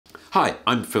Hi,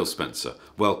 I'm Phil Spencer.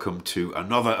 Welcome to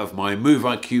another of my Move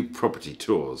IQ property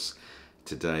tours.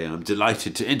 Today I'm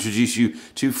delighted to introduce you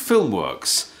to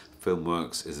Filmworks.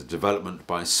 Filmworks is a development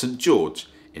by St George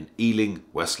in Ealing,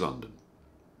 West London.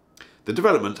 The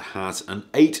development has an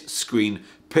 8-screen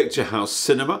Picturehouse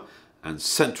cinema and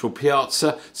central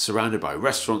piazza surrounded by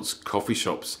restaurants, coffee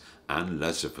shops and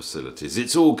leisure facilities.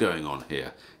 It's all going on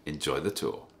here. Enjoy the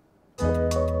tour.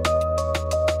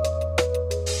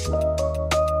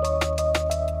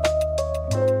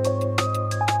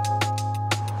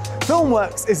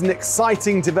 Filmworks is an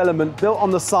exciting development built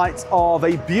on the site of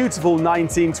a beautiful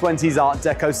 1920s Art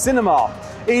Deco cinema.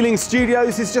 Ealing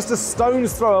Studios is just a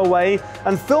stone's throw away,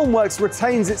 and Filmworks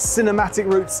retains its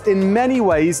cinematic roots in many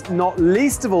ways, not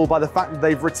least of all by the fact that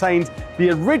they've retained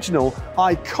the original,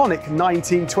 iconic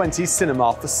 1920s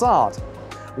cinema facade.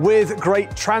 With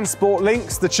great transport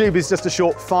links, the Tube is just a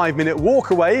short 5-minute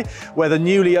walk away, where the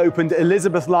newly opened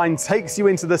Elizabeth line takes you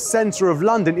into the centre of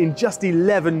London in just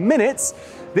 11 minutes.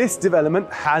 This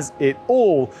development has it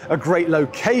all. A great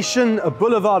location, a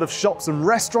boulevard of shops and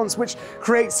restaurants which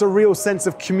creates a real sense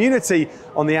of community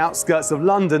on the outskirts of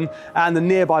London, and the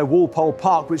nearby Walpole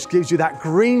Park which gives you that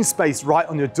green space right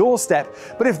on your doorstep.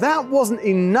 But if that wasn't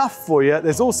enough for you,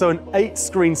 there's also an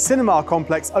 8-screen cinema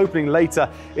complex opening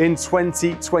later in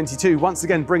 2022, once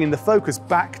again bringing the focus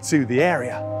back to the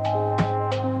area.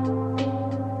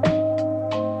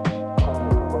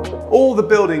 All the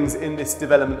buildings in this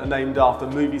development are named after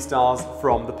movie stars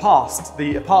from the past.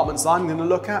 The apartments I'm going to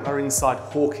look at are inside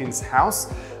Hawkins House,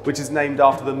 which is named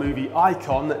after the movie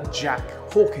icon Jack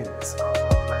Hawkins.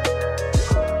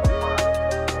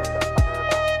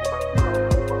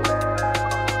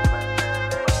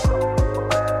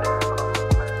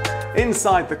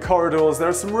 Inside the corridors, there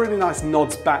are some really nice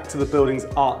nods back to the building's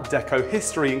Art Deco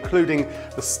history, including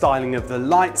the styling of the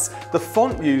lights, the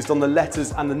font used on the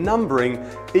letters and the numbering.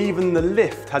 Even the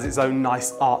lift has its own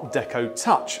nice Art Deco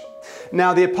touch.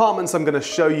 Now, the apartments I'm going to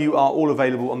show you are all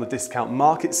available on the discount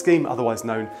market scheme, otherwise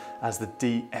known as the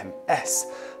DMS.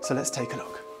 So let's take a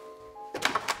look.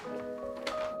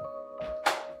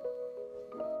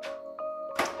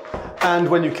 And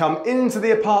when you come into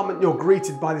the apartment, you're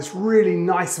greeted by this really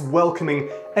nice, welcoming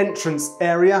entrance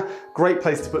area. Great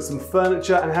place to put some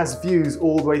furniture, and has views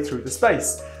all the way through the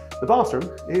space. The bathroom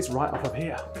is right up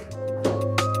here.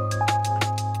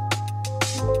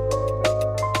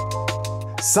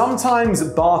 Sometimes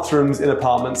bathrooms in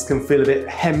apartments can feel a bit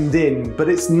hemmed in, but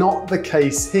it's not the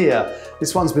case here.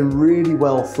 This one's been really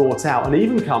well thought out and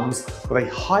even comes with a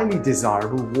highly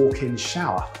desirable walk-in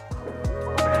shower.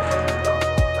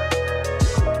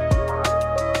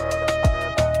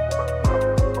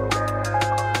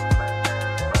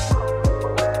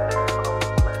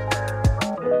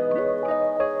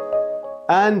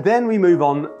 And then we move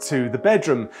on to the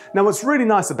bedroom. Now, what's really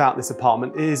nice about this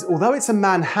apartment is, although it's a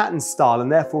Manhattan style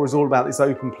and therefore is all about this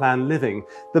open plan living,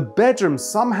 the bedroom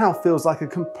somehow feels like a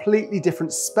completely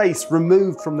different space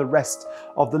removed from the rest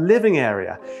of the living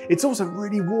area. It's also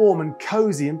really warm and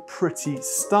cozy and pretty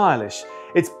stylish.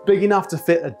 It's big enough to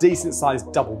fit a decent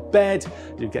sized double bed.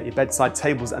 You get your bedside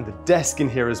tables and a desk in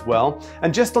here as well.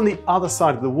 And just on the other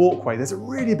side of the walkway, there's a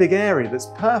really big area that's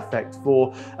perfect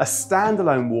for a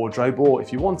standalone wardrobe, or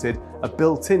if you wanted, a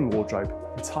built-in wardrobe.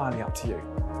 Entirely up to you.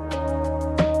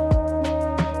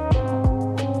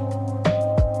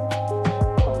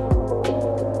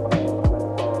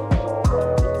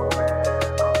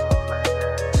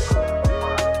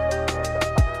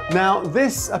 Now,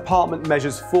 this apartment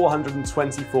measures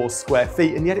 424 square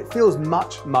feet, and yet it feels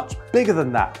much, much bigger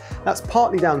than that. That's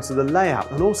partly down to the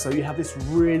layout, and also you have this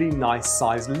really nice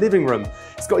sized living room.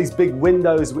 It's got these big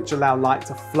windows which allow light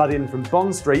to flood in from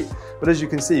Bond Street, but as you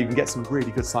can see, you can get some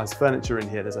really good sized furniture in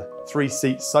here. There's a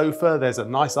 3-seat sofa, there's a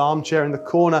nice armchair in the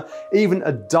corner, even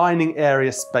a dining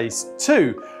area space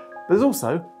too. But there's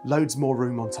also loads more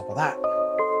room on top of that.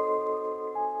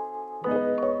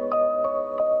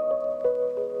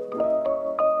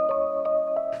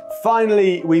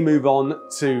 Finally, we move on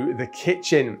to the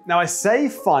kitchen. Now, I say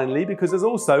finally because there's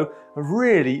also a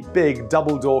really big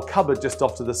double door cupboard just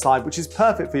off to the side, which is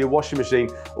perfect for your washing machine.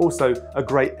 Also a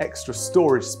great extra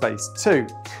storage space too.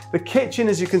 The kitchen,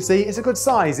 as you can see, is a good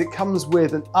size. It comes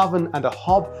with an oven and a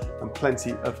hob and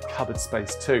plenty of cupboard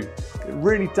space too. It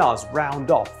really does round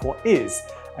off what is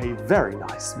a very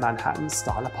nice Manhattan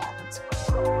style apartment.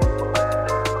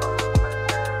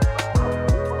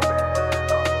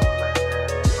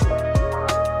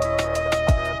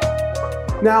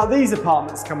 Now, these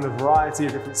apartments come in a variety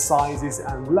of different sizes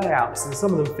and layouts, and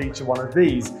some of them feature one of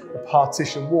these, a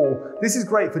partition wall. This is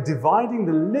great for dividing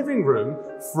the living room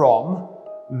from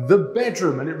the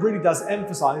bedroom, and it really does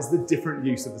emphasize the different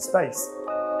use of the space.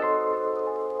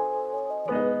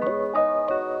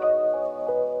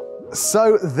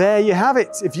 So there you have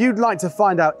it. If you'd like to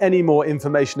find out any more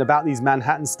information about these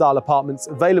Manhattan-style apartments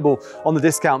available on the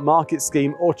discount market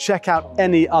scheme, or check out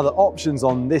any other options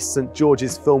on this St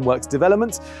George's Filmworks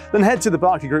development, then head to the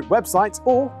Berkeley Group website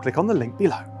or click on the link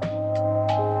below.